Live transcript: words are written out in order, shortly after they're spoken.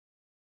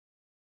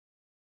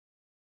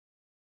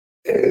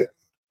And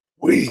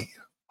we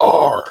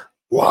are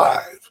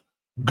live.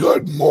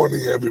 Good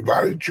morning,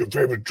 everybody. It's your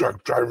favorite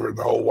truck driver in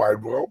the whole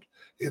wide world.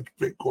 It's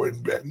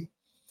Bitcoin Ben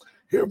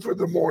here for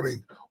the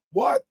morning.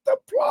 What the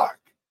block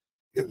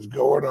is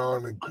going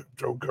on in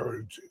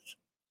cryptocurrencies?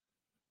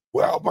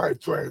 Well, my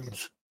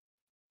friends,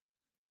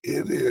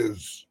 it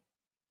is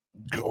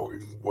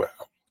going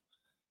well.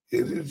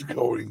 It is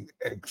going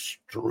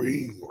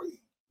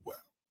extremely well.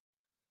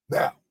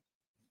 Now,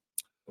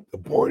 the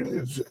point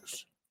is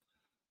this,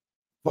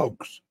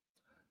 folks.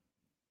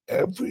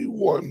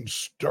 Everyone's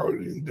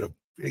starting to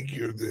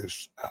figure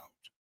this out.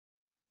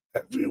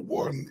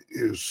 Everyone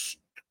is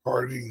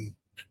starting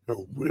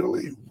to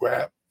really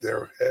wrap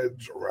their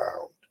heads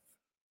around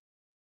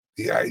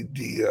the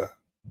idea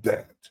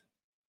that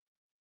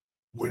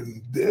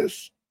when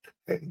this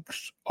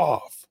takes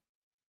off,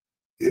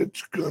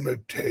 it's going to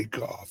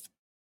take off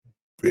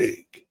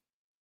big.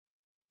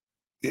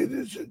 It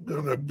isn't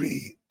going to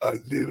be a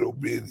little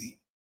bitty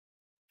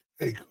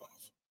takeoff.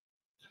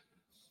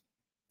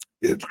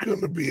 It's going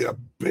to be a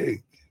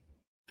big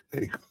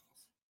takeoff.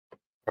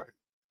 Right?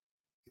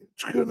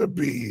 It's going to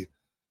be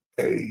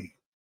a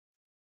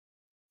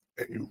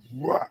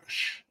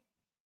rush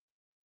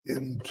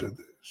into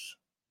this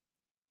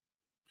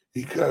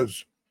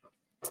because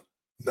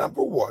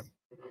number one,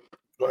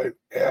 right,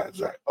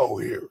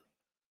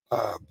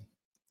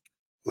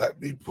 let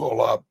me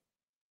pull up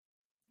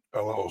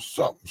a little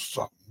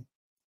something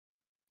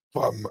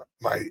from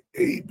my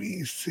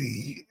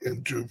ABC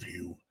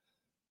interview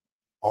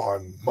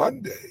on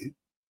Monday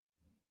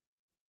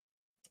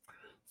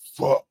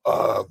for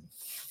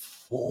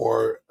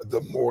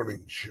the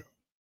morning show.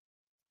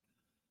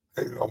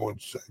 Hang on one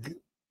second.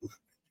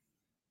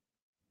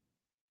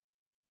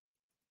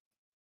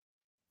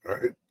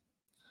 Right?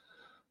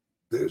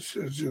 This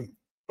isn't,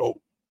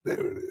 oh,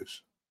 there it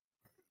is.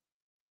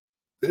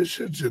 This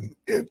is an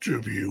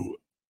interview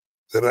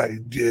that I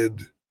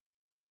did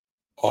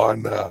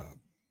on, hang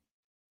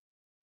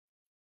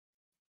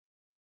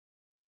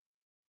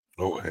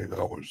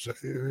on one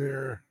second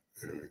here.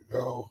 There we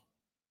go.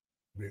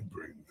 Let me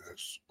bring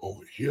this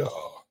over here.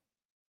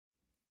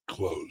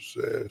 Close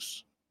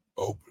this.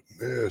 Open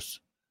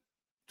this.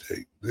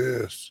 Take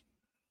this.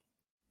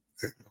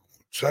 Hang on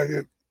one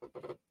second.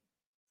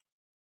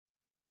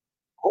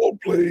 Hold,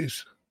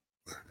 please.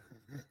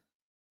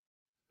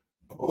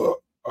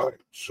 All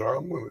right, so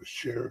I'm going to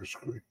share a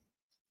screen.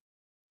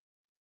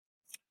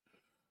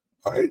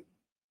 All right,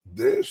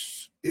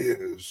 this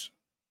is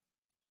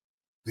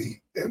the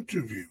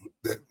interview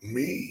that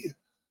me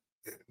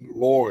and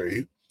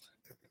Lori,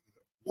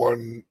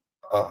 and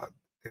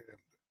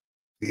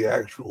the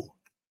actual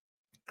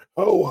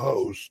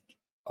co-host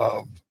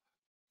of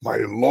my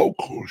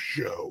local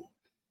show,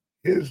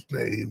 his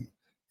name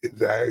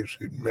is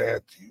actually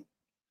Matthew.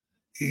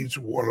 He's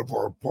one of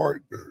our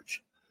partners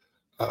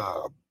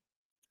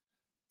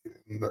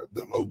in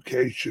the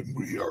location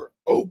we are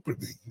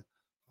opening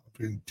up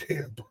in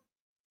Tampa.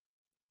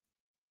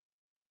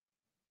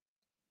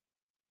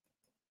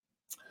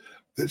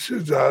 This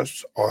is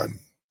us on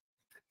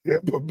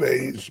Tampa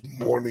Bay's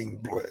Morning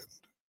Blend.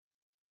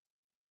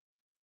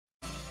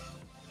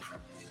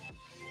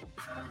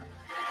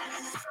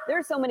 There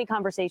are so many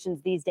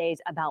conversations these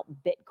days about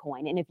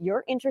Bitcoin. And if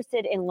you're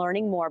interested in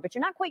learning more, but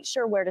you're not quite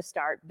sure where to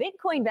start,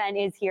 Bitcoin Ben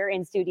is here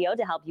in studio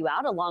to help you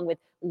out, along with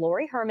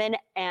Lori Herman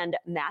and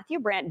Matthew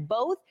Brandt,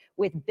 both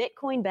with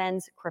Bitcoin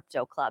Ben's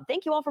Crypto Club.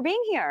 Thank you all for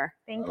being here.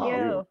 Thank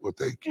you. Well,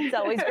 thank you. It's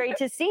always great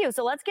to see you.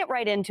 So let's get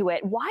right into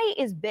it. Why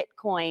is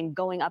Bitcoin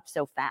going up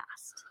so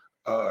fast?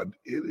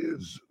 It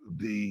is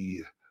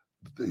the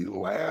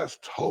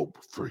last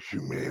hope for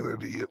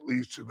humanity, at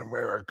least in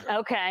America.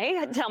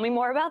 Okay, tell me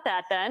more about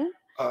that then.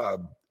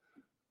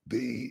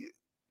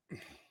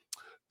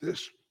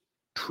 This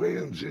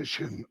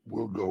transition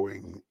we're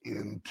going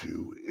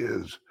into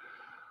is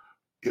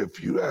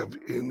if you have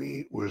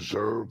any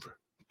reserve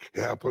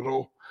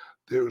capital,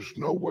 there's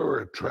nowhere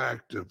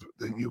attractive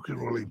that you can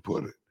really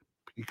put it.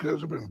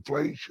 Because of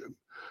inflation,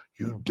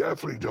 you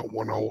definitely don't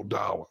want to hold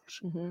dollars.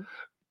 Mm-hmm.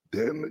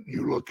 Then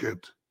you look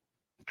at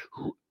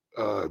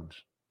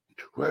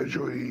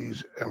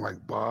treasuries and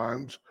like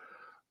bonds,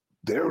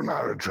 they're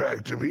not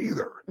attractive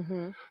either.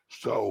 Mm-hmm.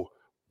 So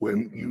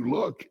when you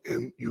look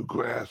and you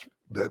grasp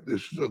that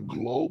this is a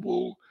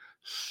global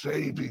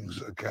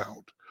savings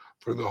account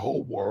for the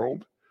whole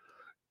world,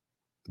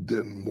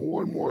 then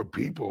more and more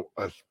people,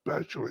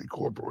 especially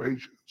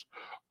corporations,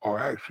 are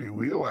actually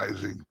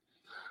realizing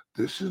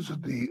this is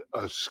the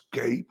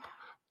escape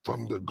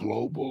from the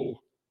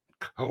global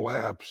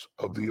collapse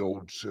of the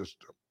old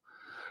system.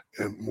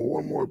 And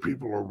more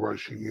people are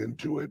rushing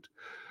into it,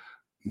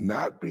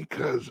 not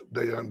because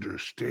they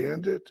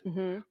understand it,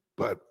 Mm-hmm.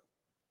 but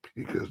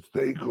because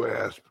they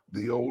grasp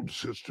the old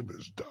system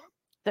is done.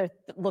 They're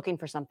looking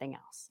for something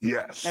else.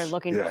 Yes. They're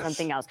looking for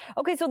something else.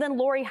 Okay, so then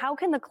Lori, how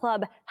can the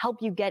club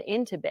help you get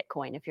into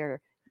Bitcoin if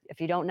you're if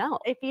you don't know?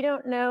 If you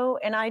don't know,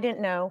 and I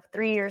didn't know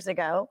 3 years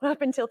ago,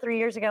 up until 3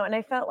 years ago, and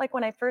I felt like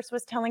when I first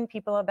was telling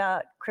people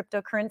about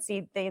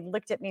cryptocurrency, they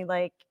looked at me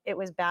like it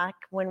was back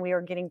when we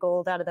were getting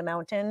gold out of the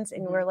mountains,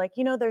 and we were like,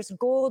 there's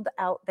gold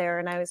out there.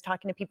 And I was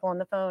talking to people on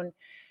the phone,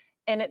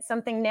 and it's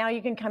something now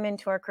you can come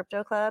into our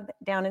crypto club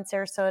down in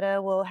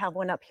Sarasota. We'll have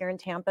one up here in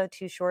Tampa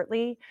too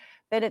shortly,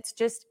 but it's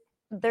just,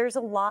 there's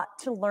a lot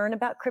to learn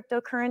about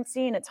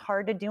cryptocurrency, and it's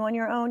hard to do on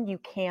your own. You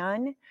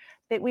can,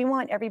 but we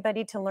want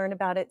everybody to learn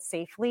about it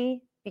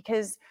safely,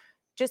 because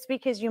just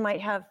because you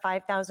might have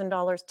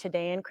 $5,000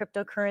 today in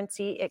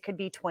cryptocurrency, it could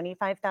be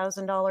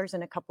 $25,000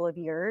 in a couple of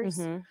years.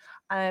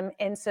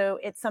 And so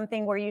it's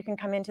something where you can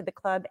come into the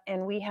club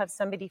and we have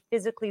somebody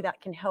physically that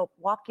can help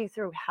walk you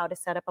through how to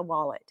set up a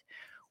wallet.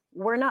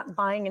 We're not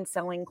buying and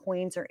selling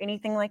coins or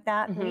anything like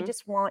that. We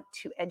just want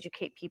to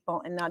educate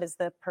people, and that is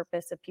the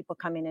purpose of people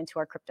coming into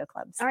our crypto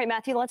clubs. All right,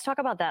 Matthew, let's talk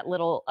about that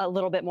a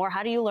little bit more.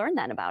 How do you learn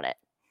then about it?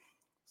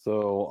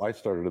 So I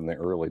started in the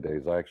early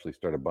days. I actually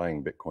started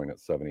buying Bitcoin at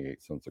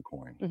 78 cents a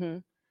coin.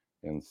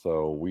 And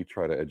so we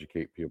try to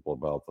educate people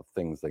about the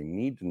things they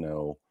need to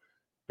know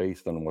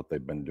based on what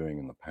they've been doing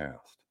in the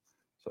past.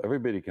 So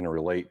everybody can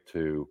relate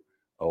to,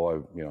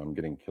 I'm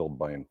getting killed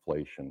by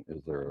inflation.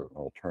 Is there an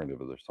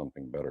alternative? Is there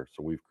something better?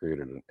 So we've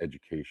created an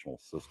educational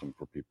system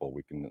for people.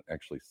 We can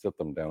actually sit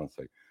them down and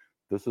say,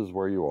 this is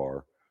where you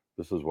are.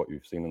 This is what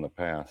you've seen in the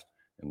past.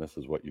 And this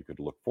is what you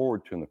could look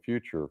forward to in the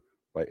future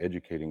by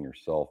educating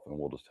yourself, and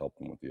we'll just help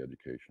them with the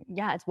education.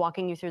 Yeah, it's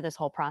walking you through this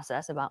whole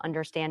process about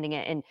understanding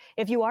it. And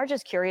if you are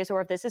just curious, or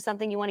if this is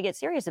something you want to get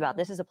serious about,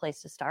 this is a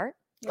place to start.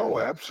 Oh,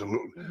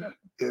 absolutely.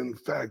 In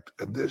fact,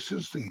 this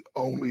is the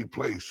only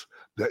place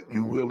that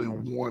you really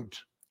want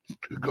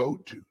to go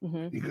to,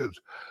 because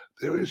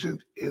there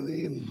isn't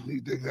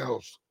anything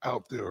else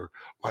out there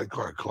like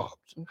our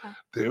clubs.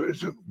 There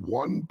isn't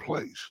one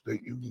place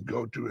that you can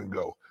go to and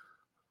go,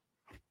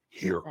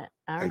 here,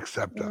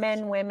 accept us.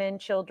 Men, women,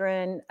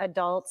 children,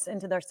 adults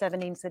into their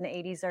 70s and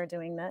 80s are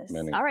doing this.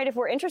 All right, if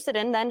we're interested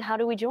in, then how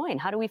do we join?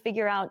 How do we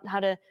figure out how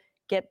to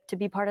get to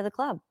be part of the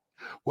club?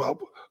 Well,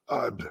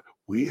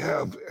 we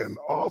have an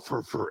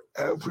offer for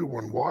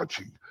everyone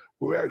watching.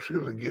 We're actually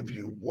going to give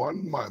you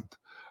 1 month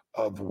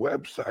of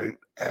website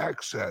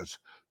access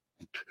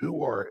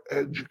to our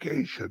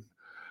education.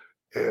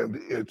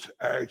 And it's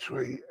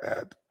actually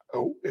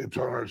it's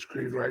on our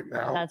screen right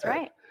now. That's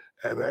right.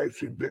 And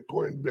actually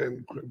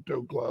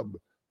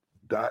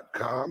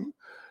BitcoinBenCryptoClub.com.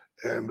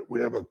 And we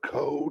have a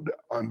code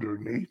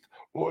underneath.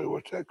 Lori,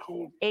 what's that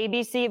code?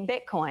 ABC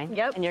Bitcoin.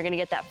 Yep. And you're going to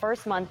get that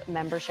first month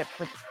membership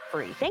for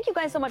free. Thank you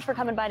guys so much for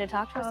coming by to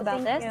talk to us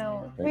about this.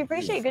 We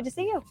appreciate it. Good to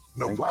see you.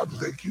 No problem.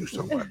 Thank you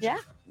so much. Yeah.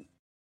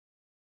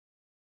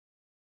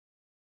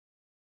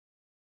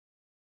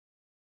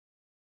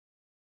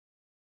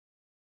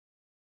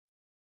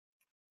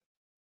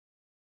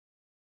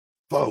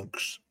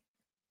 Folks,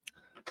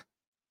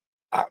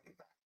 I'm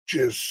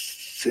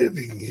just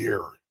sitting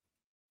here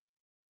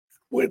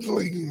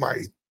twiddling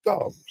my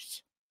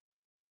thumbs,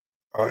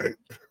 all right,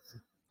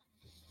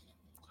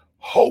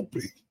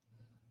 hoping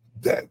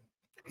that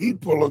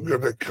people are going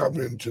to come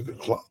into the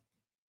club.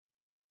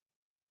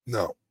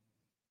 No.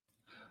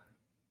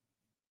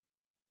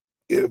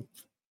 If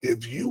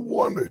you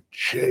want to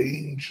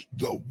change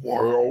the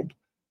world,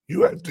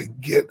 you have to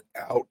get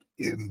out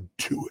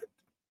into it.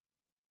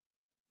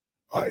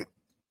 All right.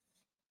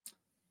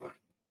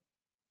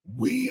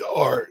 We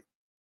are,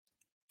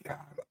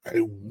 God,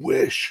 I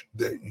wish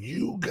that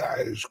you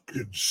guys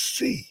could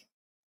see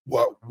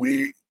what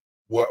we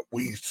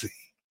see.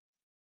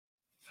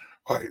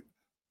 All right.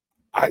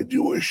 I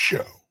do a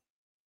show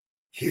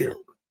here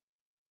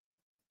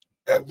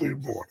every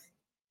morning.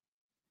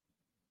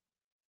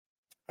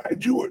 I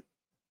do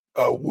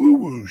a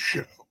woo-woo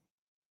show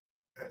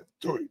at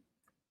 3.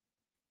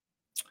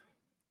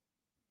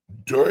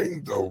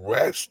 During the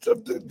rest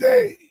of the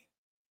day,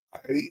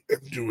 I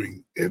am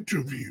doing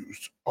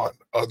interviews on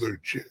other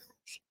channels.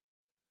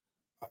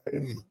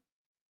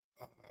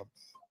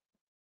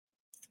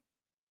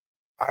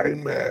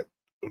 I'm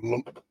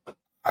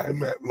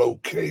at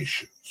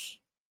locations,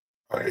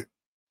 right?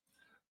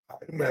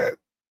 I'm at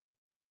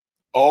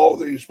all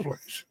these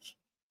places.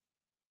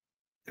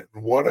 And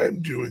what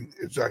I'm doing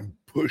is I'm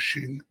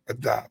pushing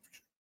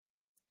adoption,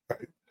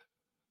 right?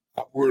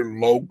 Our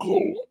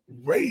local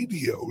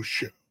radio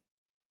show,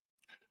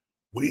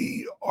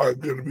 we are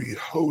going to be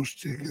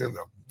hosting an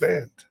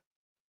event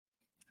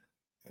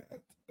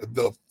at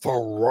the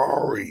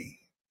Ferrari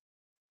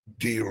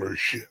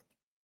dealership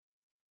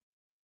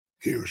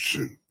here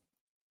soon,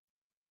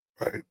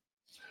 right?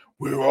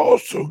 We're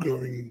also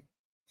going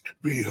to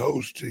be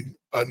hosting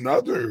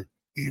another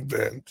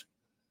event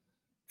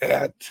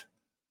at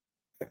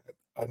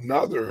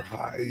another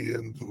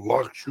high-end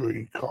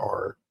luxury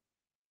car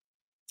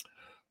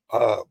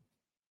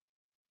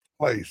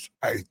place.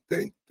 I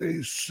think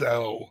they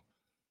sell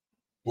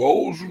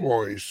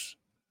Rolls-Royce,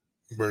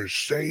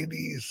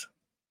 Mercedes,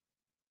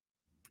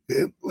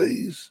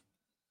 Bentleys,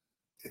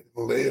 and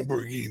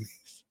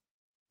Lamborghinis.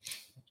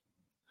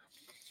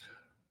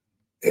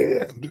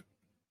 And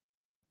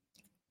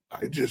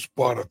I just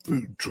bought a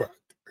food truck.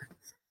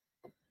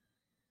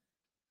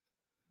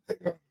 I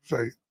gotta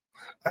say,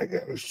 I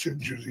gotta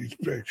send you these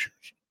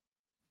pictures.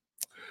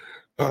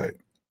 All right.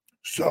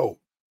 So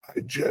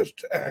I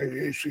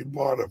actually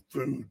bought a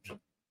food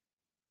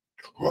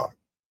truck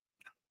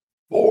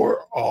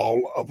for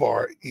all of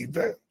our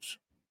events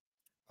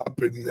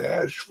up in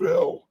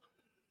Nashville,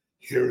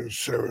 here in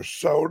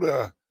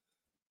Sarasota,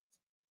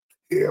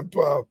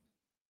 Tampa,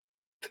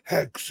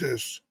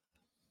 Texas,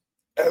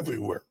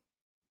 everywhere.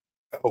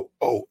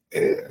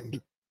 And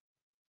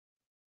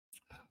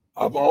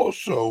I'm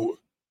also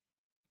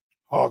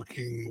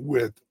talking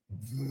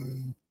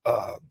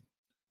uh,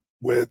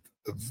 with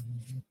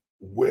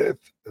with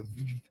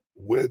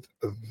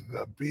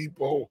the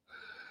people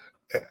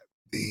at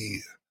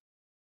the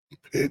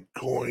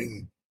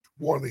Bitcoin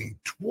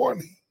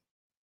 2020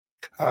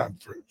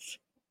 conference.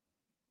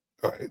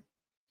 Right,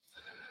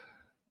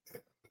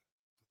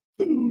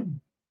 food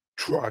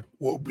truck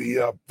will be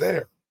up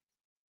there.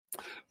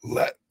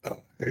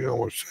 Hang on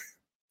one second.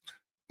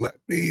 Let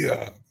me.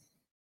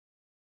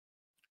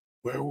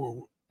 Where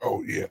were?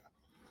 Oh yeah.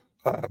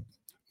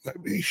 Let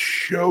me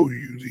show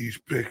you these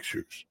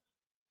pictures.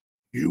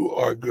 You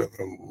are gonna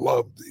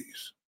love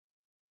these.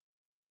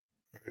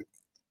 Right?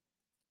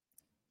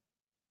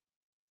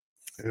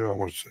 Hang on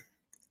one second.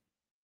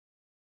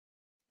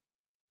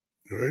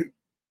 Right?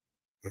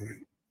 Let me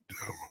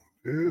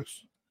download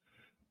this.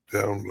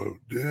 Download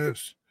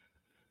this.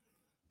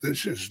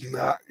 This is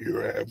not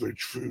your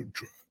average food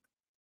truck.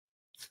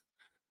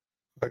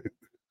 Right?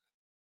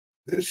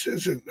 This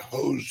isn't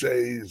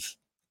Jose's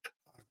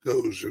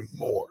Tacos and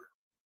More.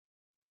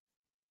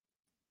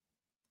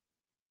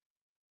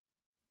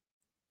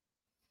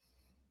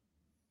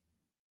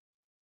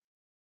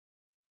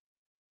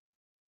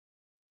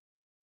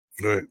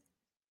 Right?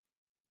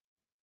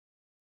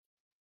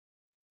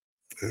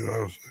 And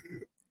I'll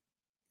say,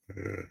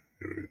 here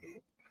we go.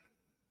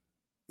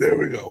 There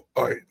we go.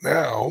 All right,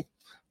 now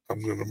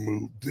I'm going to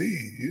move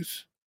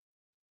these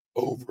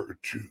over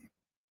to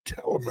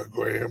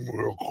Telegram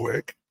real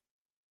quick.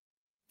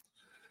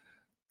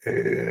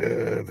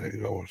 And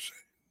hang on a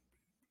second.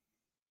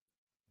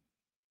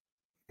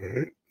 All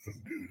right, I'll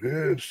do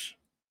this.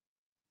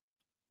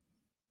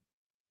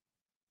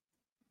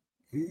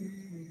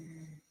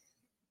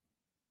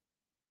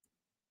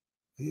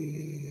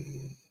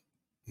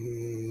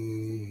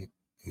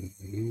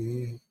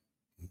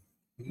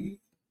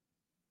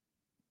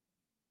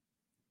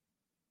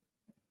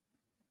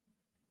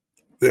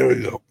 There we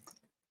go.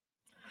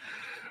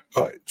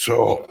 All right,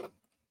 so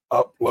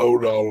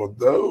upload all of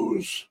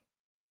those.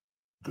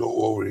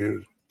 Go over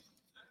here.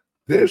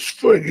 This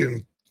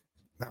friggin',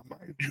 now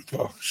mind you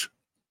folks,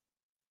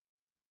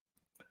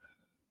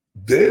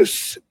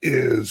 this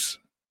is,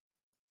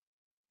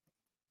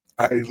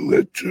 I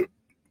literally,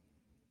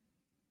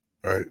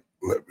 all right,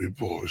 let me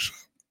pull this up.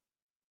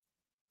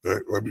 All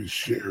right, let me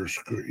share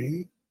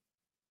screen.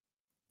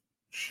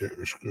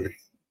 Share screen.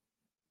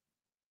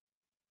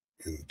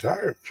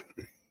 Entire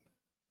screen.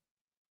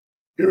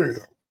 Here we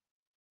go.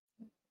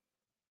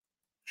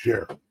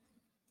 Share.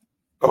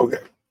 Okay.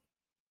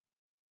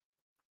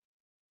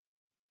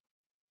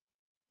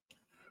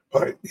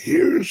 All right,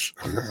 here's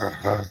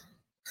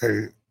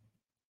hey,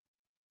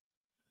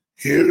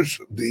 here's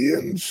the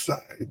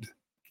inside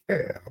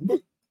cab.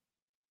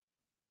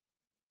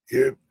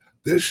 Here,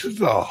 this is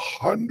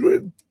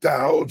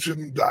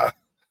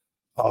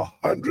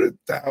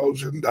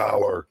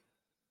 $100,000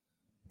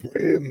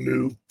 brand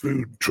new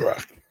food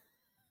truck.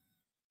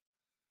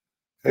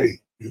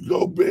 Hey, you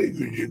go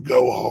big or you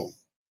go home.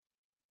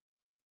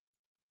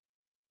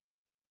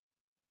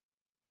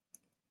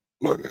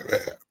 Look at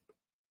that.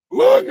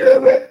 Look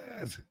at that.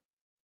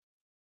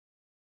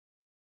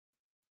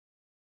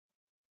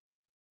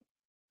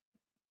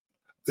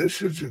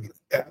 This is an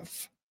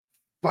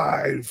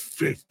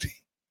F550.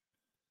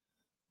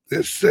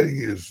 This thing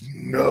is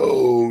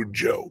no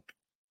joke.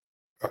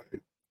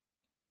 Right?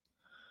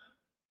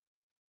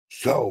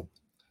 So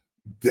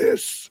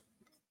this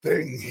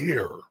thing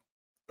here,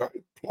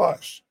 right,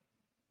 plus,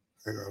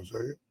 hang on a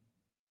second.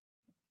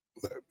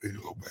 Let me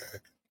go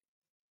back.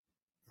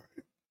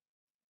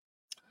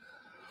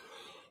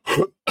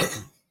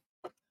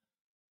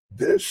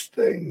 This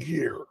thing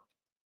here,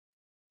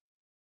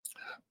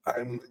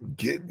 I'm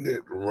getting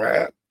it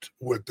wrapped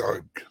with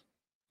our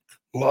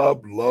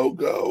club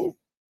logo.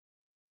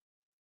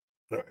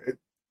 Right?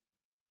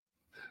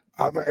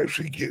 I'm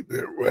actually getting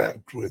it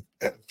wrapped with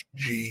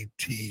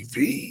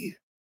FGTV.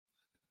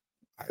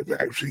 I'm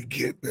actually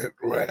getting it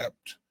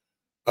wrapped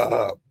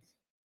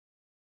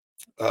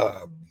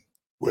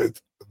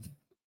with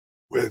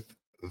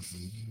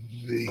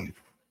the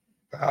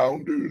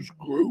founders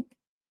group.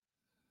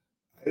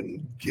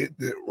 I'm getting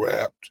it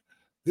wrapped.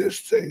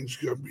 This thing's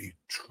gonna be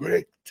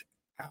tricked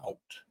out,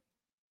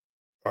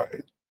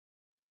 right?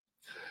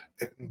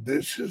 And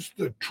this is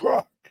the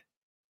truck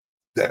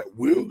that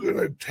we're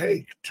gonna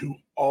take to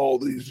all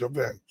these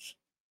events.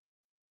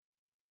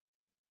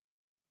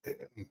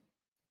 And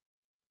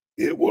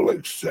it will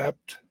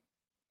accept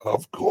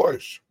Of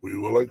course, we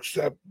will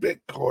accept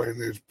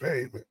Bitcoin as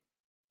payment,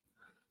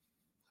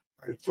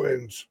 my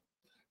friends.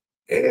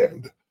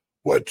 And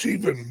what's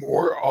even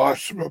more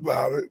awesome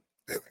about it,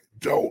 and I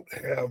don't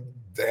have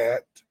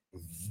that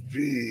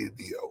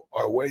video.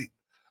 Oh, wait,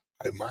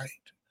 I might.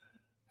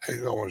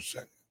 Hang on a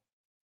second.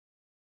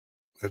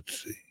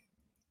 Let's see.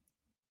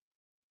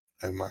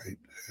 I might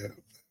have.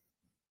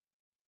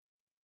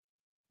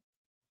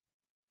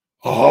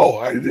 Oh,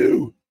 I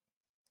do.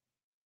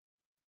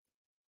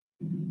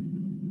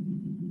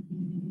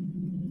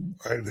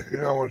 Right,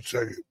 hang on one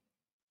second.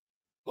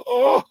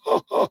 Oh,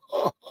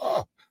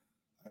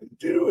 I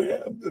do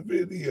have the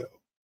video.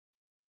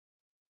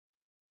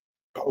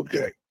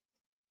 Okay.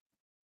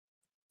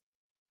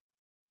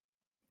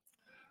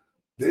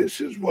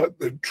 This is what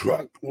the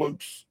truck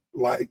looks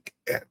like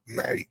at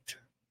night.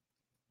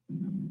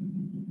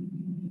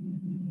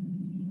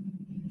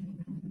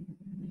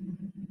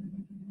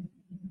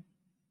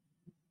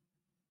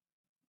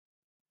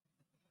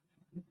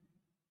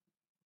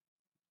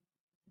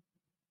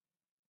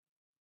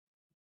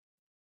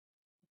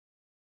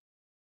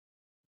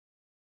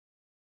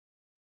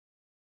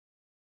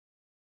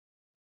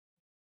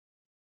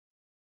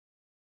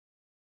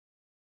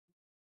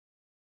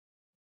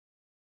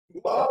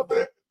 Love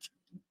it.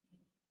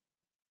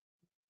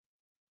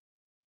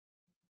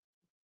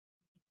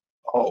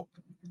 Oh,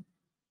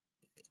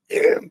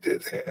 and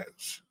it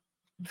has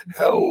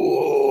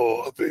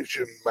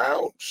television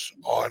mounts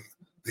on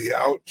the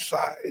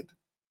outside.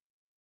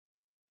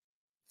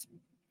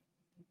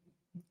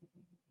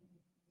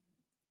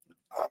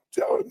 I'm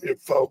telling you,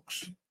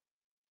 folks,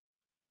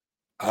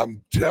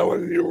 I'm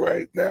telling you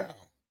right now,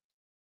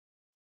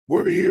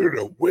 we're here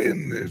to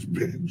win this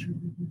bitch.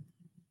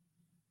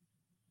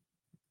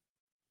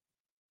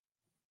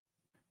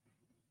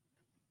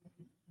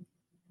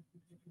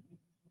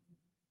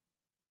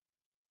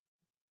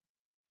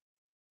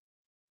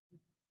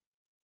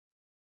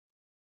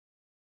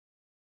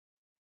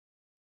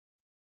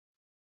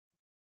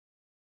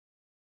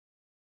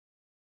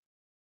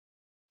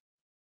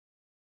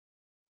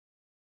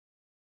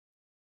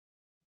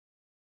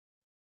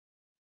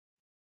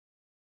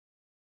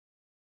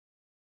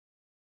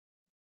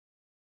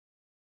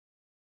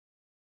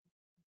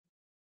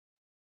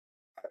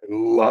 I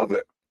love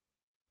it.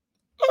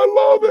 I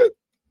love it.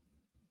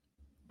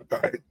 All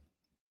right.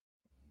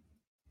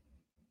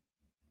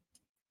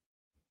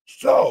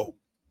 So,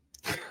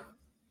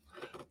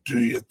 do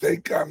you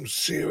think I'm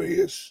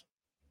serious?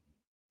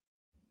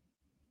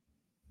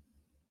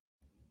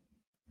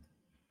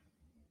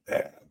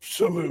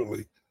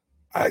 Absolutely.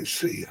 I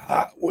see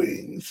hot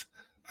wings.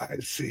 I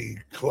see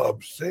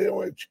club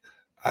sandwich.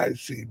 I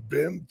see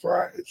Ben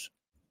fries.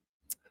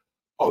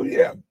 Oh,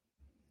 yeah.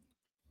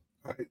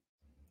 Right.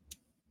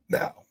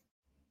 Now,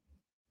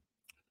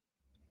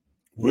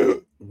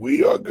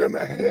 we are going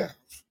to have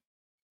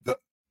the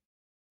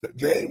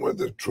name of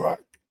the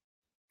truck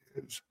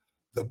is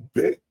the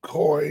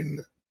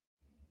Bitcoin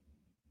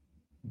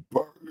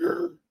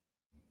Burger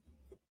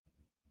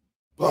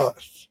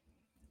Bus.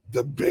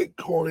 The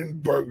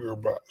Bitcoin Burger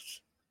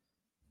Bus.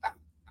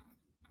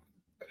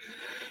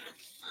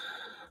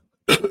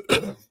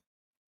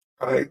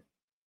 Right?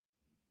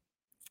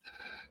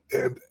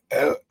 And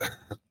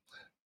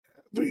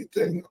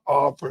everything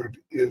offered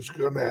is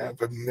going to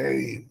have a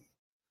name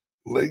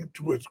linked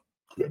with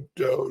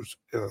cryptos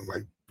and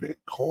like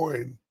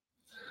Bitcoin.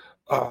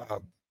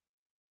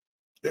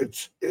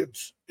 It's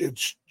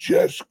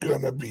just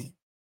going to be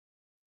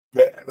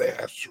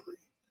badassery.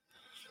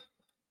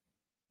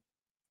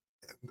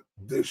 And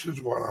this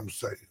is what I'm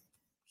saying.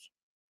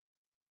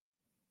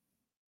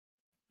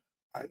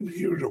 I'm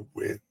here to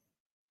win.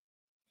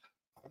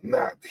 I'm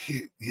not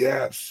here.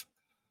 Yes,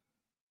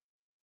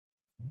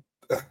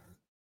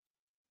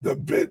 the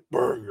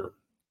Bitburger,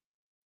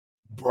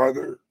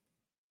 brother.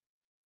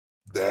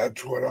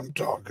 That's what I'm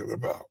talking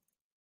about.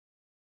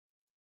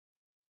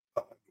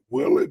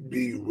 Will it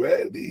be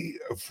ready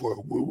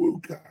for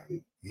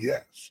WooWooCon?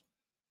 Yes.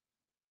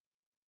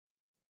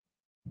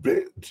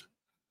 Bit.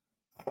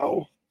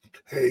 I'll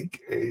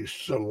take a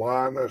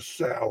Solana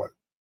salad.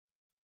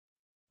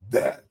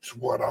 That's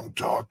what I'm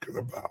talking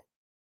about.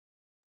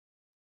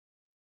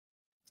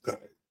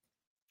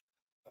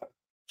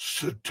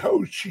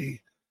 Satoshi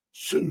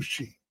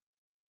sushi.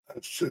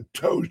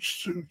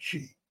 Satoshi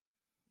sushi.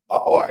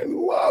 Oh, I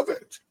love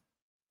it.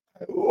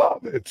 I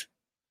love it.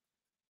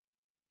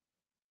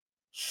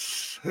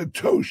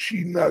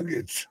 Satoshi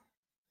nuggets.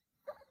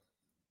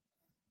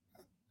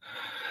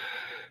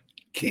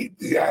 Keep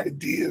the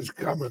ideas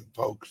coming,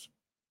 folks.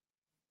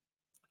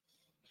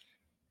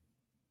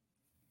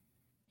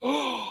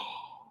 Oh,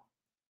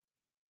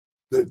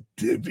 the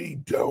Divi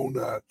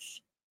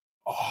Donuts.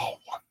 Oh,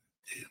 what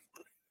a damn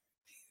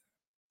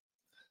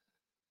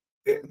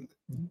great idea. And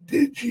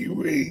Digi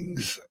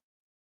Rings.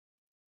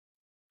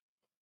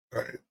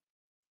 Right.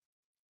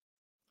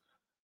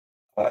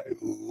 I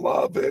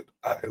love it.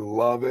 I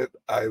love it.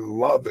 I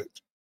love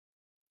it.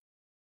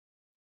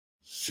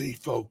 See,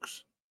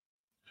 folks,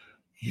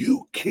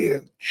 you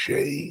can't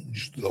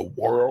change the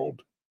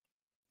world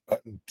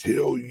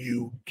until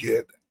you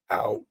get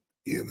out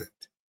in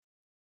it.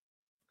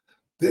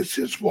 This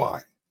is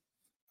why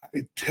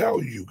I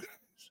tell you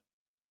guys,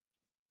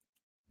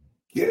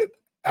 get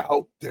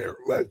out there.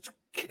 Let's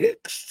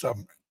kick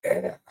some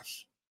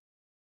ass.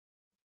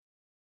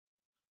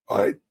 All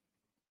right?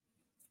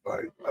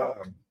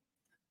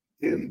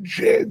 In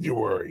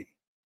January,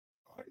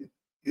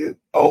 yes,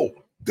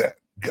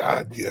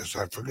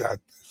 I forgot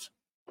this.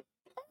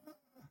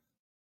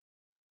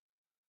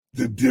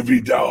 The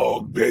Divvy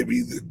Dog,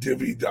 baby, the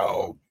Divvy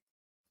Dog.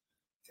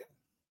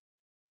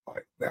 All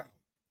right, now,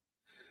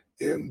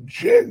 in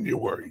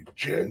January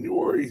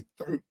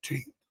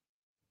 13th,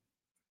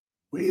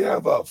 we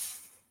have a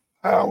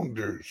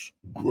founders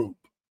group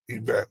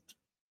event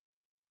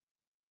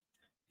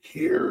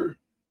here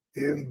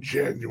in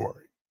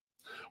January.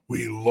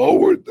 We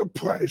lowered the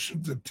price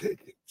of the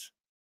tickets,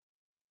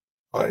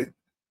 right?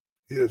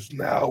 Is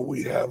now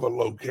we have a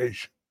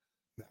location.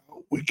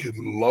 Now we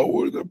can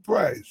lower the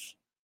price,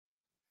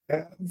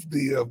 have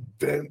the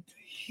event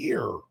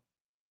here.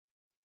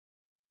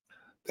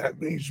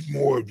 That means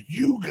more of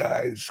you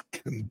guys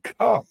can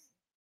come.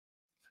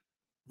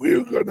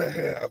 We're going to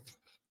have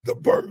the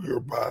Burger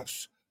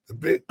Bus, the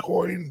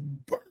Bitcoin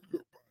Burger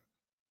Bus,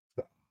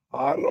 the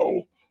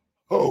Otto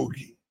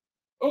Hoagie.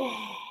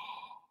 Oh,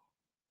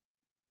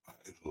 I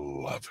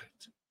love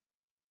it.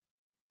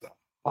 The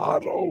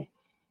Otto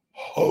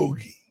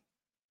Hoagie.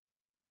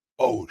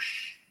 Oh,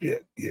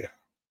 shit, yeah.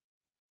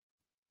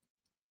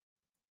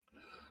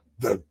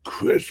 The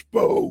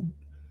Crypto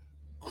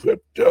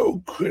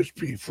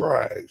Crispy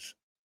Fries.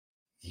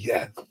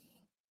 Yes.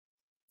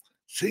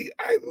 See,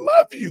 I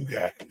love you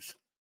guys.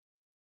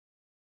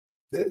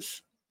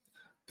 This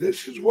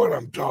is what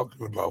I'm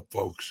talking about,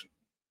 folks.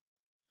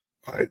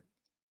 All right.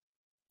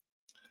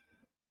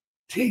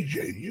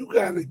 TJ, you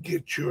got to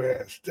get your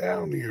ass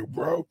down here,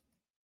 bro.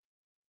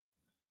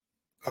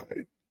 All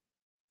right.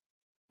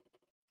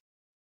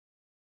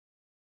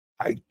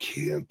 I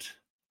can't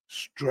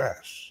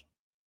stress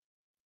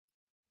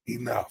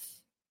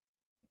enough.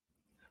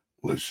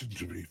 Listen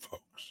to me,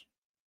 folks.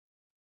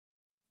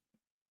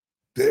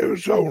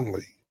 There's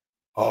only,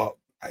 I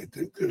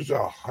think there's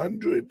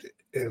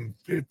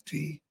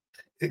 150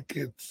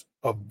 tickets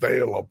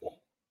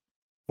available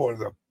for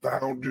the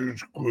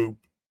Founders Group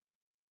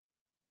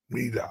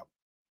meetup.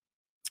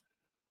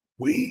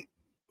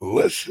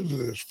 Listen to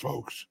this,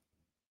 folks.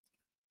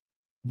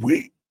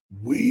 We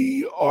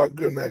are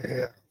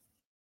gonna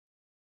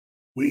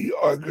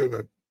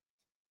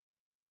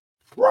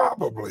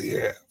probably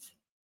have,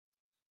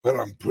 but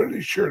I'm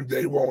pretty sure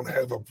they won't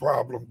have a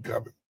problem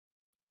coming.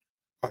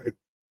 Right?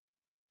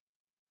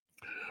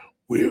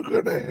 We're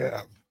gonna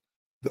have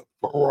the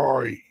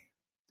Ferrari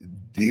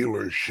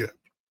dealership.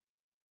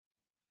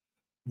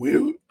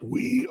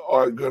 We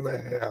are gonna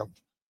have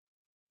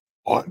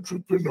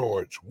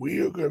entrepreneurs. We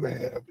are gonna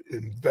have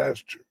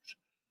investors.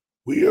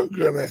 We are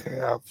gonna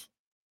have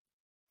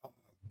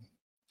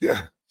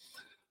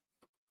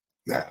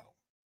Now,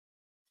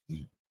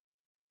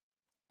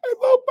 I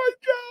love my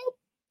job.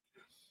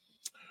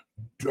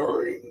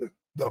 During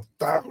the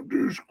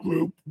Founders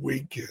Group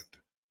weekend,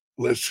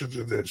 listen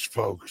to this,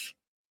 folks.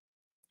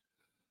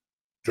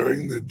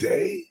 During the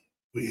day,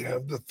 we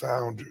have the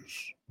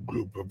Founders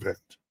Group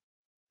event.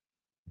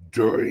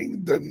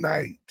 During the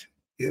night,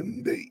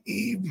 in the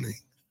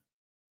evening,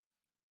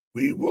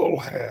 we will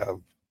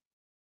have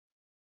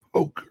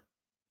poker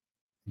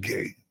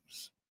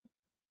games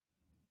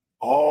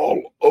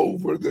all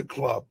over the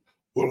club.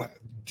 We'll have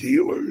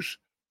dealers,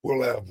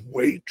 we'll have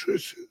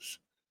waitresses,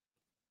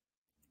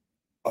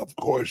 of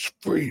course,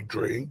 free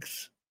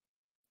drinks.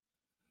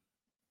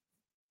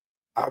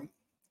 I'm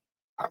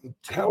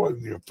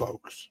telling you,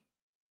 folks,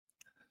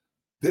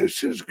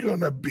 this is going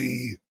to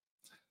be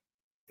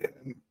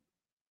an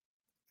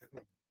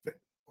event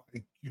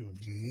like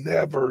you've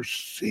never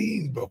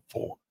seen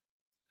before.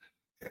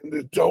 And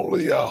it's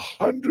only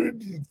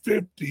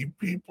 150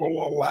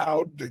 people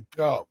allowed to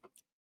come.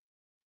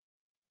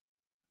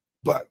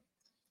 But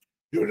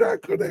you're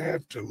not going to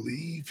have to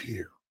leave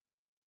here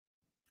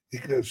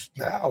because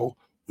now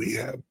we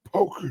have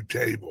poker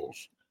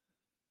tables.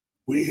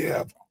 We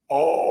have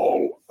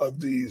all of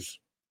these.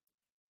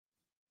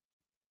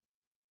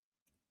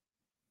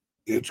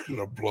 It's going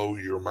to blow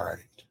your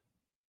mind.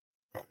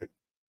 Right?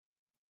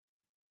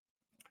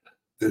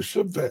 This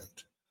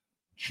event,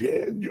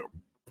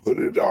 put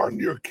it on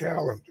your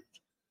calendars,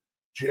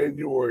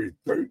 January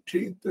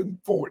 13th and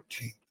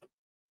 14th.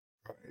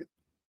 Right?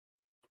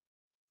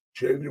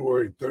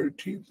 January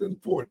 13th and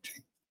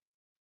 14th.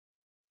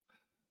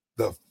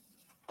 The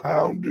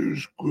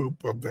Founders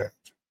Group event.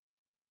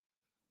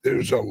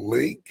 There's a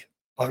link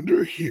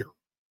under here,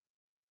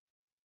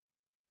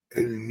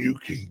 and you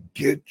can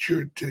get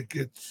your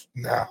tickets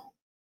now.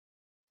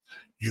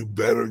 You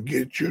better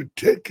get your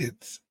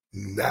tickets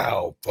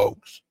now,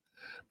 folks,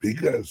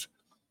 because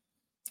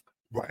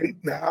right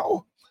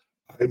now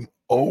I'm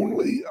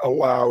only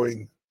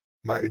allowing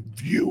my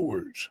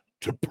viewers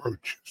to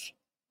purchase.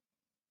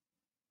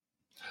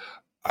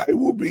 I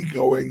will be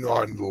going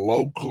on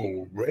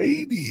local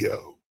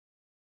radio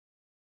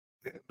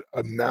and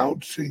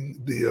announcing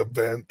the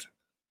event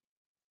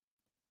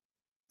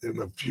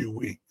in a few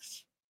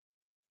weeks.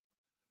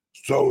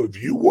 So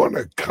if you want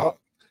to come,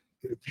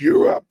 if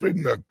you're up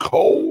in the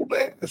cold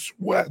ass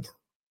weather,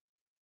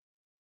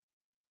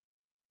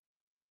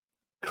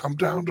 come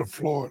down to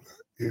Florida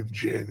in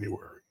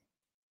January.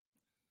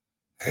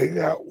 Hang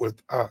out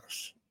with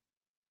us.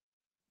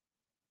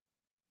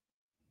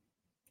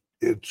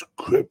 It's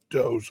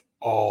cryptos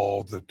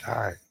all the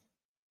time.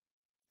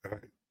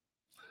 Right?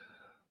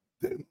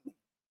 Then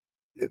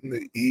in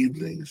the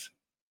evenings,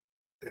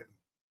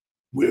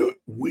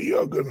 we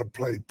are going to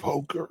play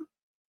poker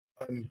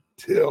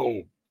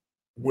until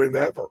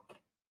whenever.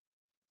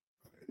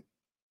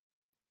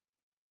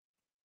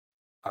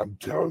 I'm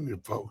telling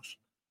you, folks,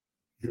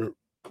 you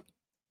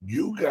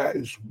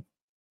guys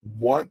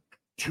want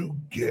to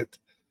get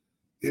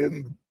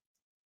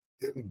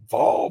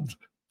involved,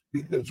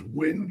 because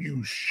when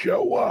you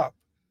show up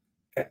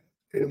at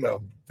an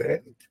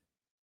event,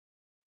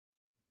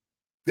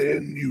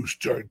 then you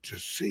start to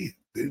see it.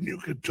 Then you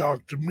can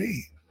talk to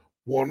me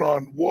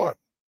one-on-one.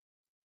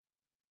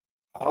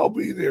 I'll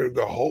be there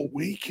the whole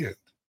weekend.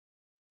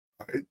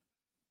 Right?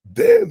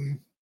 Then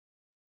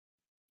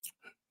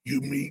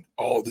you meet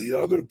all the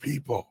other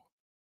people.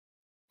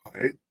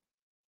 Right?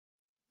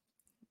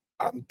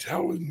 I'm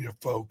telling you,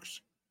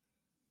 folks,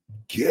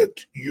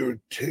 get your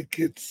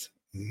tickets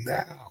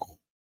now.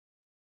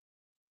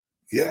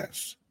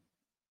 Yes.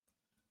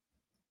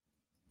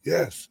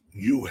 Yes,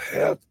 you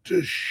have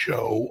to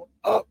show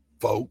up,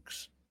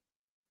 folks.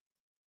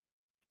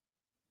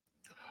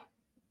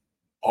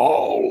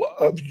 All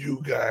of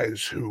you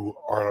guys who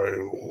are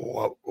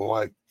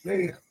like,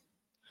 man,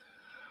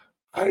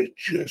 I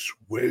just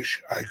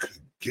wish I could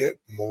get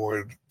more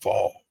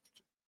involved.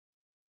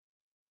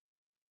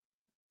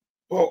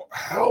 Well,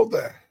 how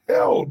the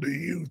hell do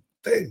you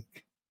think?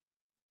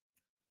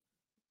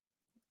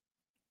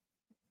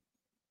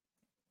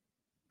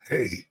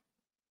 Hey,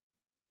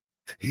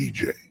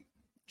 TJ,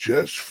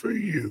 just for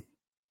you,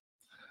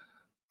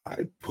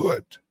 I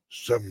put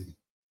some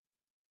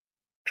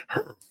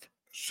turf,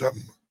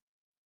 some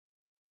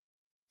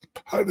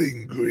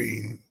putting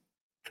green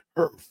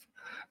turf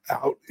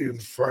out in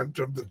front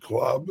of the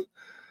club.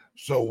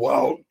 So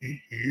while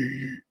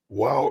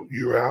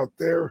you're out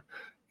there,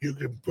 you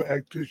can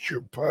practice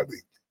your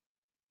putting.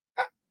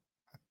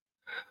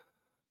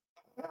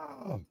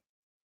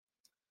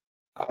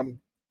 I'm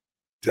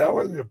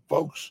telling you,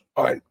 folks.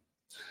 All right,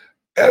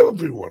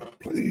 everyone,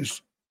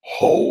 please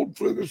hold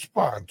for the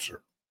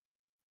sponsor.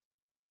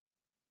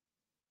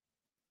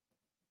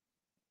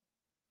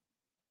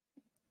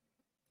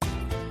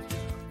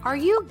 Are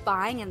you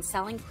buying and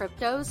selling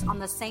cryptos on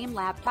the same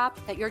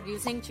laptop that you're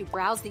using to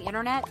browse the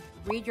internet,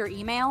 read your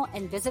email,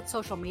 and visit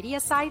social media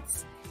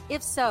sites?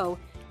 If so,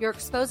 you're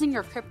exposing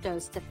your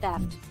cryptos to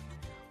theft.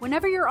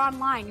 Whenever you're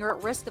online, you're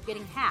at risk of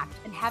getting hacked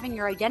and having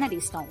your identity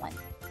stolen.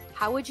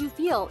 How would you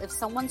feel if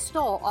someone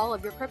stole all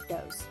of your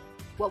cryptos?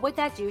 What would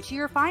that do to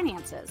your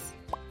finances?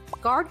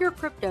 Guard your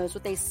cryptos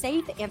with a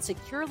safe and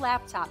secure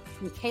laptop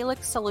from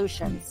Calyx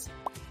Solutions.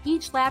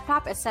 Each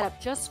laptop is set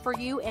up just for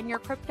you and your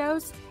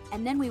cryptos,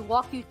 and then we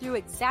walk you through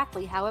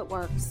exactly how it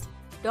works.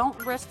 Don't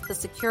risk the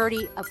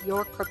security of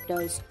your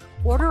cryptos.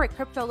 Order a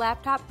crypto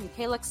laptop from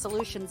Calyx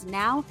Solutions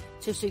now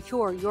to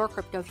secure your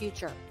crypto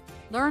future.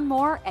 Learn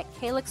more at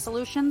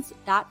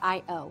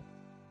calyxsolutions.io.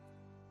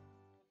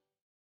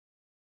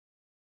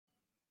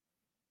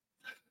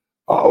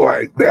 All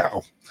right,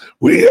 now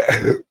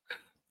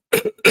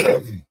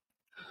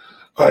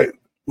all right,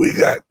 we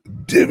got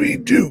Divvy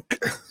Duke.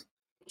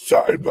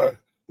 Sorry, but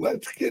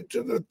let's get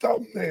to the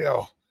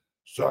thumbnail.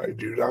 Sorry,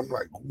 dude, I'm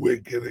like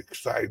wicked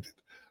excited.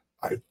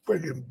 I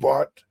friggin'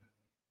 bought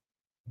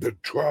the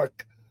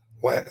truck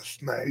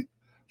last night.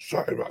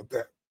 Sorry about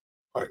that.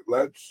 All right,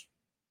 let's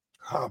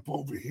hop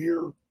over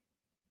here.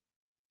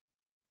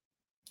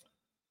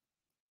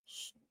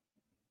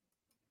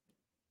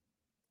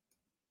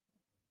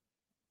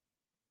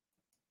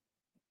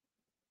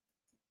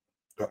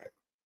 All right,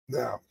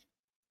 now,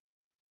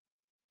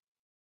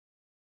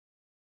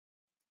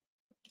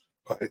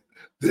 all right,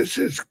 this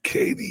is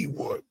Katie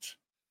Woods.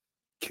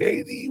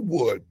 Katie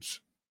Woods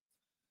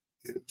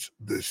is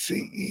the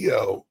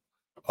CEO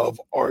of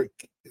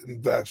ARK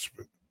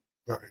Investment.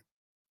 All right.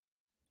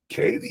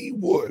 Katie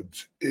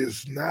Woods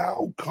is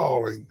now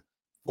calling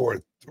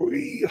for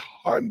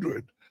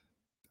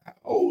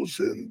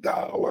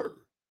 $300,000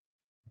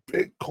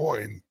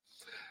 Bitcoin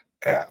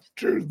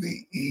after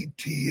the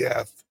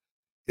ETF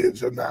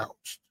is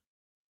announced.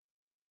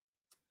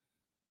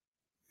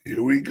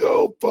 Here we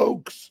go,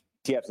 folks.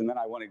 ETFs, and then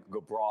I want to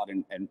go broad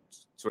and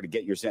sort of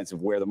get your sense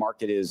of where the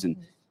market is and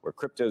where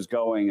crypto is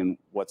going and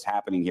what's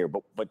happening here.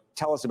 But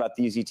tell us about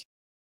these ETFs.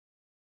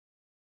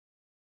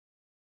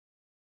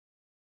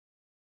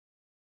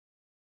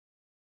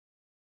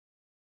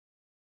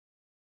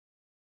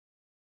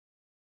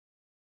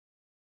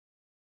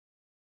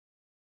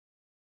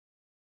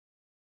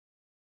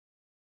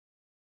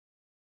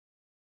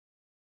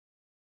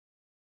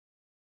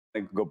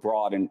 Go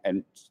broad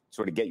and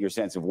sort of get your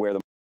sense of where the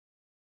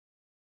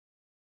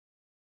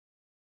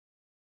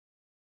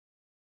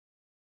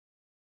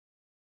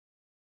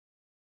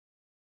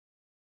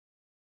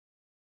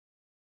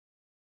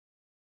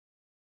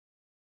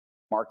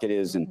market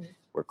is and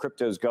where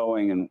crypto's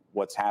going and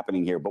what's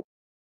happening here.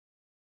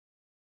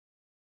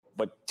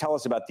 But tell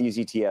us about these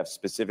ETFs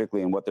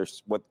specifically and what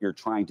you're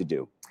trying to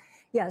do.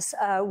 Yes,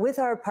 with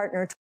our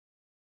partner.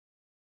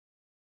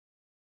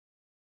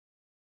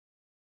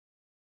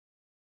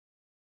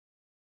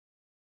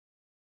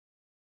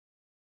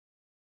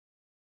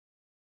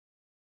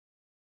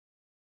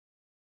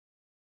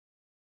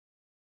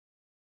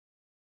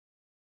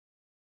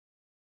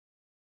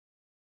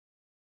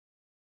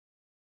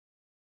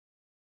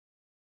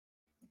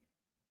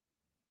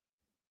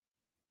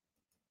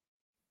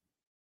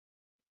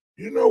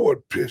 You know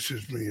what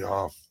pisses me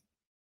off?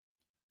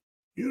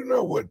 You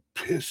know what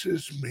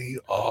pisses me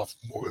off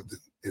more than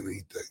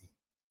anything?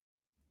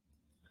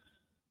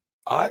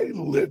 I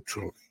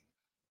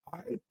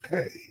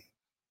pay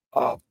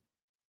a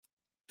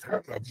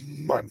ton of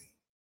money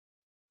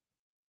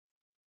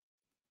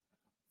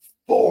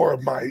for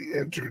my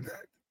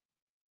internet.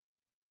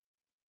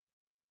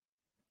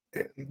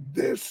 And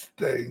this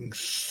thing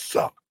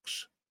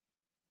sucks.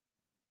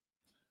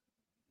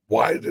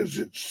 Why does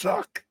it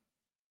suck?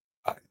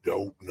 I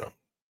don't know.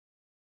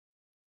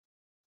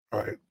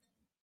 All right.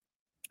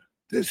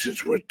 This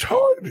is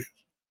retarded.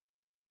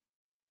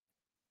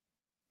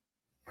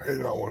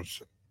 Hang on one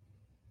second.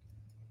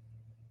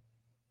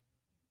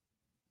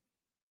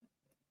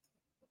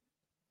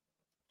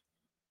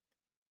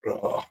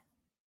 Ugh,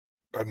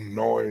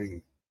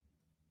 annoying.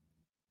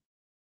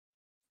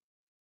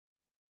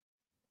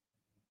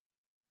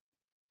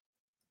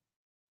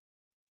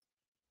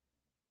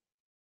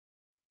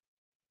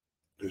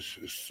 This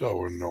is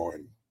so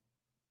annoying.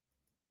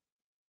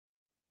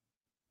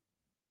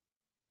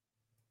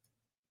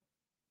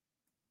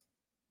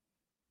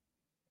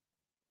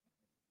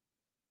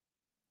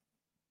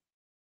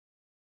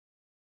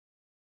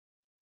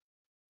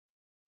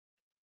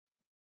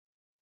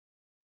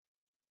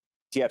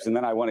 ETFs, and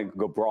then I want to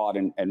go broad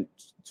and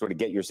sort of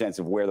get your sense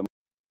of where the.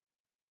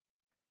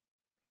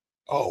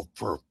 Oh,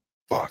 for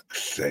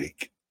fuck's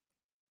sake.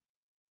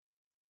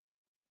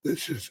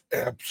 This is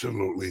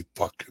absolutely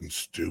fucking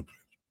stupid.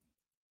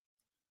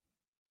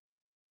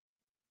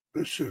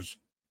 This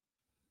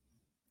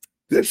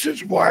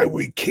is why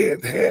we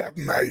can't have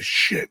nice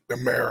shit in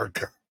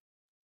America.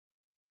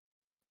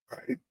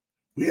 Right?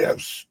 We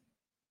have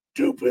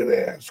stupid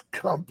ass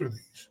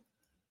companies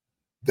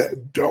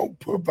that don't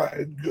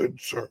provide good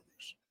service.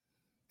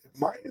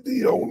 Am I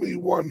the only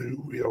one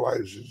who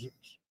realizes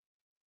this?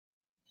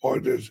 Or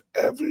does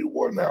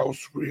everyone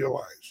else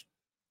realize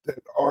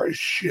that our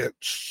shit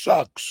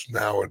sucks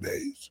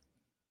nowadays?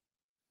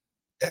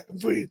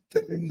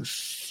 Everything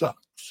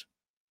sucks.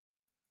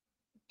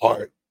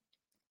 Or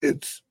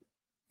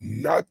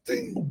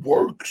nothing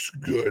works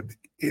good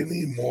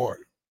anymore.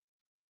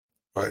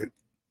 Right?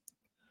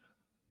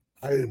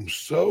 I am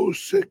so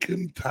sick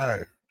and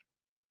tired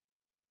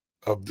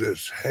of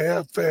this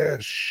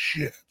half-ass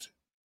shit.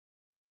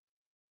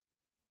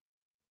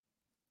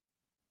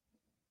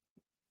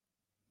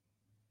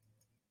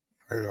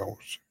 Hang on.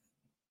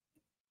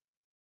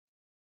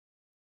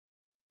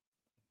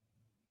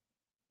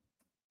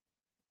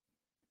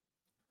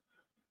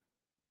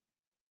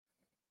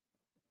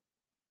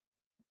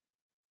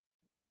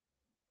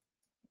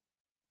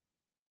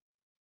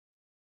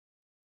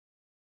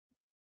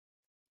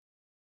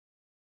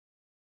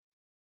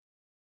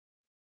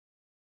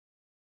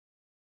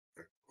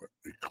 Let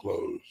me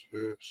close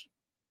this.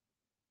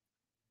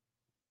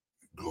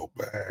 Go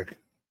back.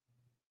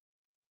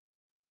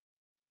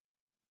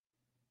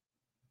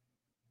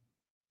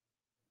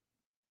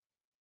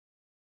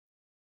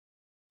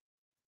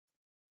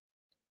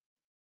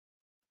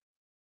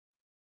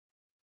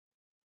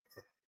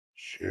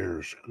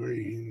 Share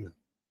screen.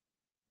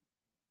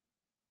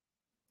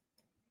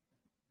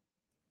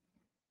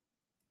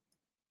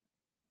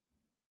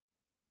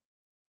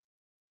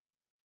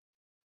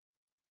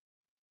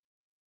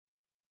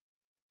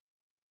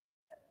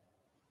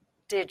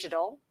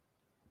 Digital,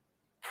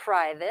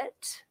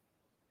 private,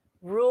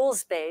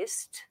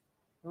 rules-based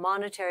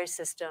monetary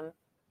system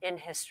in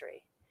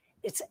history.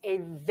 It's a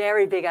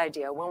very big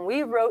idea. When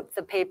we wrote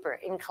the paper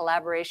in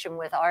collaboration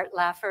with Art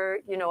Laffer,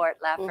 you know Art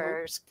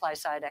Laffer, Supply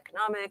Side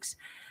Economics,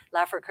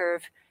 Laffer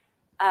Curve,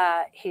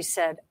 he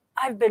said,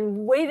 I've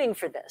been waiting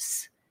for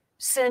this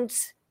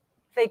since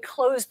they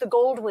closed the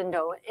gold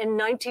window in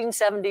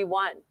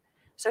 1971.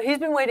 So he's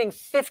been waiting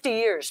 50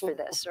 years for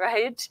this,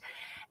 right?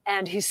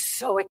 And he's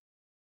so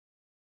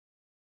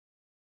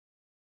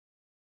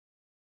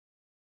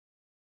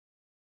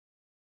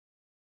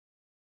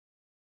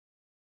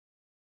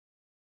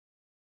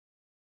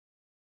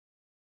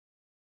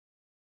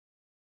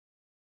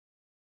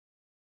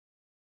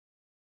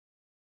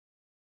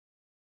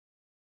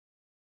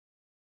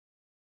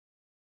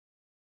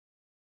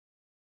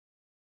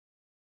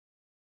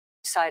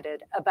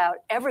excited about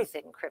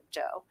everything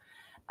crypto,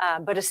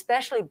 but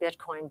especially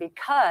Bitcoin,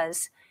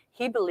 because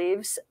he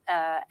believes,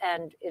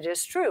 and it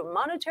is true,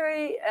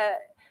 monetary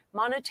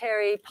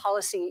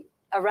policy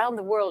around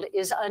the world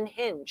is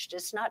unhinged.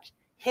 It's not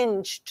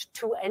hinged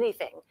to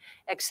anything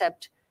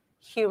except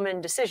human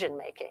decision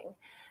making.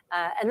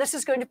 And this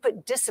is going to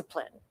put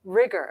discipline,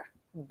 rigor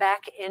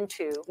back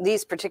into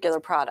these particular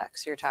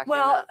products you're talking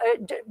well,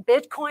 about.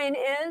 Bitcoin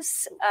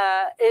is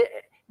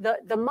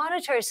the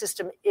monetary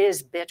system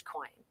is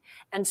Bitcoin,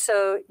 and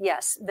so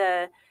yes,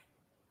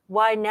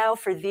 why now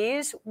for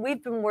these?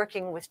 We've been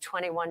working with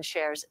 21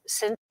 Shares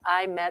since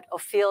I met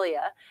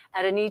Ophelia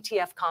at an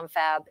ETF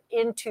confab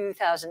in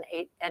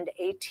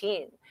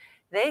 2018.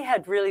 They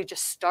had really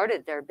just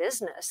started their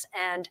business,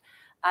 and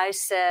I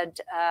said,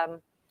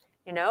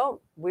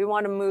 we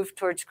want to move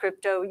towards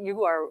crypto.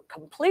 You are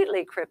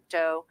completely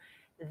crypto.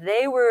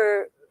 They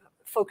were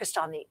focused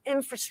on the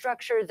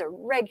infrastructure, the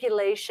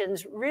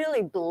regulations,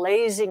 really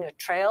blazing a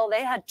trail.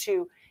 They had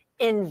to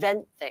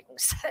invent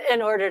things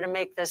in order to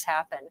make this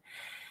happen.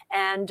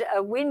 And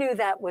we knew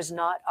that was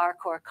not our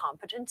core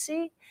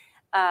competency.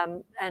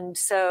 And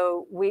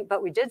so we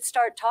did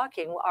start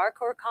talking. Our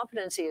core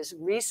competency is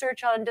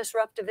research on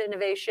disruptive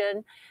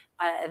innovation.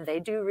 And they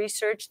do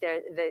research.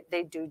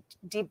 They do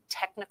deep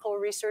technical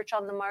research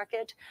on the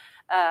market.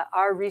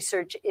 Our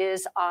research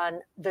is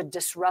on the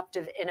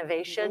disruptive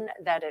innovation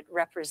that it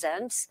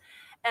represents.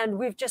 And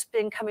we've just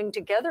been coming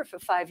together for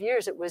 5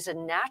 years. It was a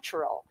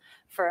natural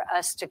for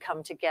us to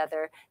come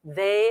together.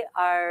 They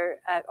are,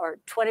 or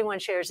 21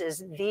 Shares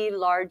is the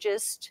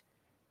largest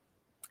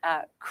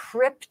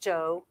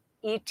crypto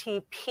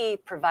ETP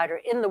provider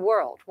in the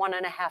world,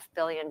 $1.5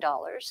 billion.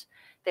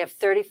 They have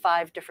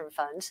 35 different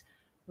funds,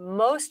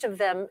 most of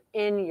them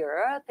in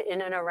Europe,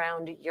 in and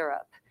around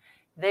Europe.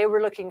 They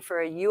were looking for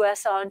a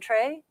US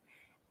entree,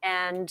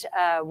 and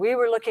we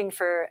were looking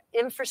for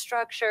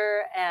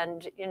infrastructure,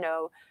 and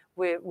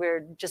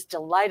we're just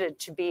delighted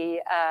to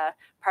be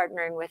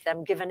partnering with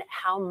them, given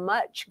how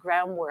much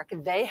groundwork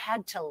they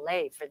had to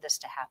lay for this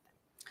to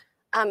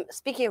happen.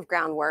 Speaking of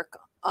groundwork,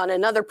 on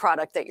another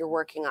product that you're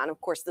working on, of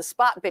course, the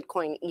Spot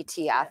Bitcoin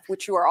ETF,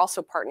 which you are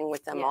also partnering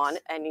with them on,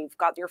 and you've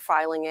got your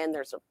filing in.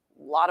 There's a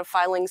lot of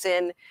filings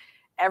in.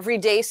 Every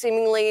day,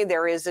 seemingly,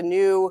 there is a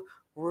new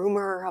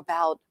rumor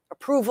about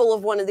approval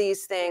of one of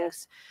these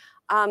things.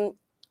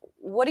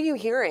 What are you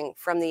hearing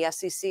from the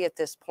SEC at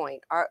this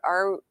point?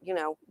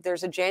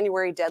 There's a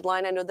January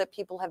deadline I know that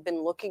people have been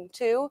looking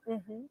to.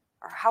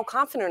 Or how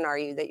confident are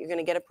you that you're going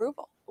to get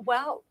approval?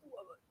 Well,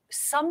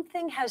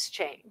 something has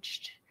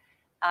changed.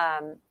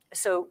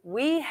 So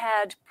we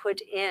had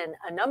put in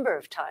a number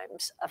of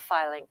times a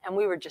filing, and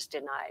we were just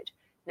denied.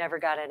 Never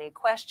got any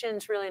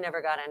questions, really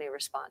never got any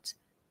response.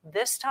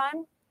 This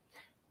time,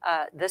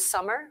 this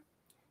summer,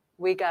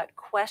 we got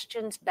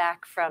questions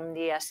back from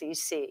the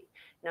SEC.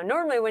 Now,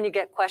 normally when you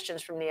get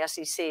questions from the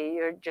SEC,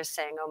 you're just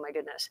saying, oh my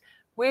goodness.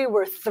 We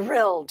were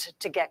thrilled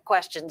to get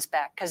questions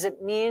back because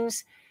it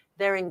means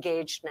they're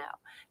engaged now.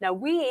 Now,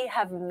 we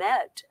have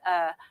met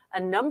a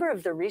number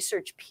of the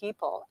research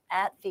people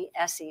at the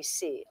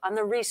SEC on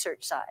the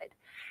research side,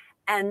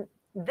 and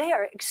they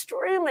are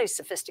extremely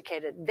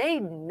sophisticated. They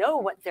know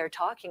what they're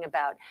talking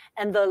about.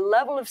 And the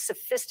level of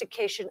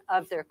sophistication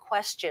of their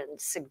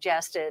questions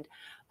suggested,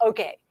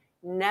 okay,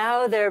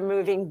 now they're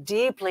moving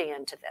deeply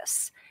into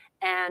this.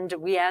 And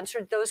we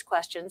answered those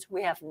questions.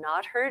 We have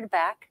not heard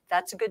back.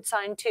 That's a good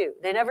sign too.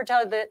 They never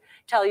tell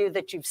you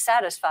that you've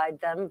satisfied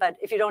them, but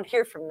if you don't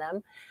hear from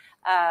them,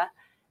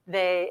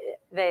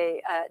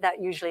 that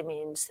usually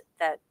means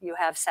that you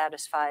have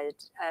satisfied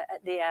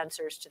the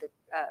answers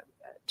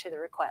to the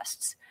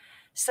requests.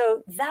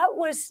 So that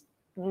was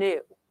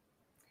new.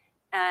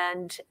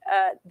 And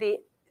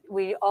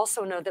we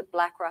also know that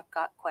BlackRock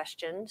got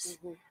questions.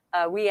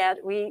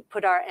 We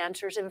put our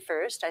answers in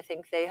first. I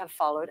think they have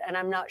followed, and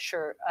I'm not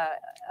sure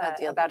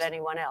about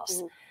anyone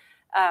else.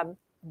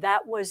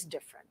 That was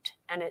different.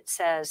 And it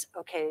says,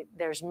 okay,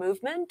 there's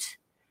movement,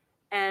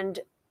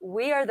 and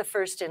we are the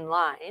first in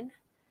line.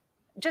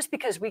 Just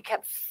because we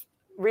kept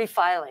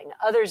refiling,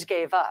 others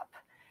gave up.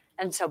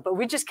 And so, but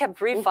we just kept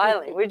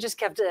refiling.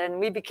 And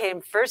we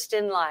became first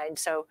in line.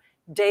 So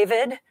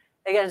David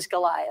against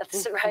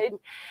Goliath, right?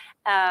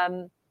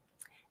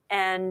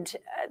 And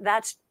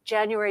that's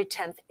January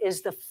 10th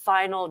is the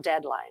final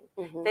deadline.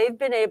 They've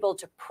been able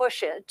to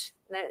push it.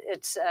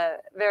 It's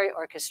very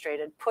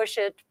orchestrated, push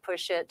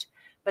it.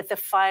 But the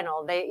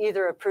final, they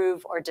either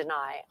approve or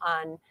deny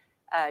on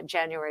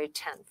January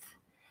 10th.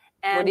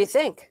 And what do you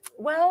think?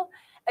 Well,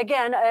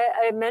 again,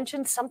 I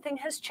mentioned something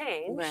has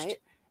changed. Right.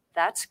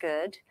 That's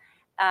good.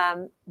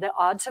 The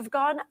odds have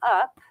gone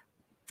up.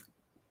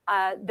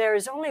 There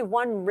is only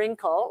one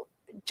wrinkle,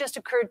 just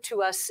occurred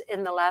to us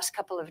in the last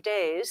couple of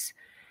days.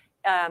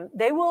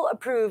 They will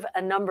approve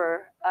a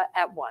number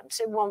at once.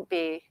 It won't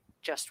be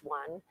just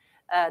one.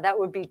 That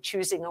would be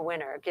choosing a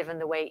winner, given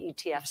the way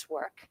ETFs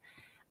work.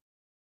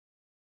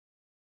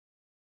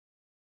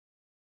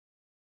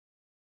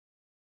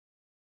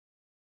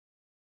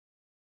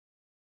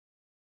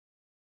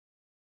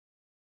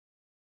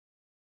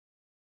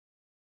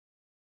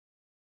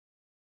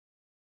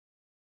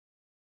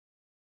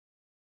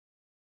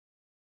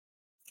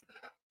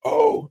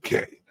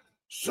 Okay,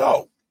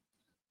 so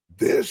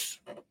this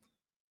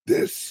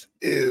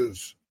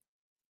is,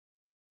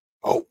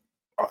 all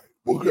right,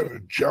 we're going to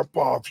jump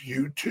off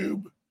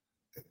YouTube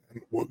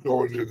And we're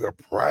going to the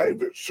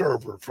private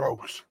server,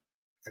 folks.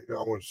 Hang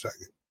on one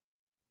second.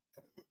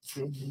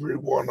 For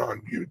everyone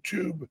on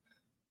YouTube,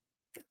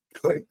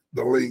 click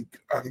the link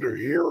under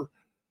here.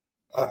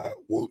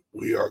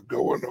 We are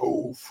going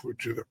over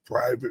to the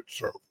private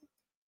server.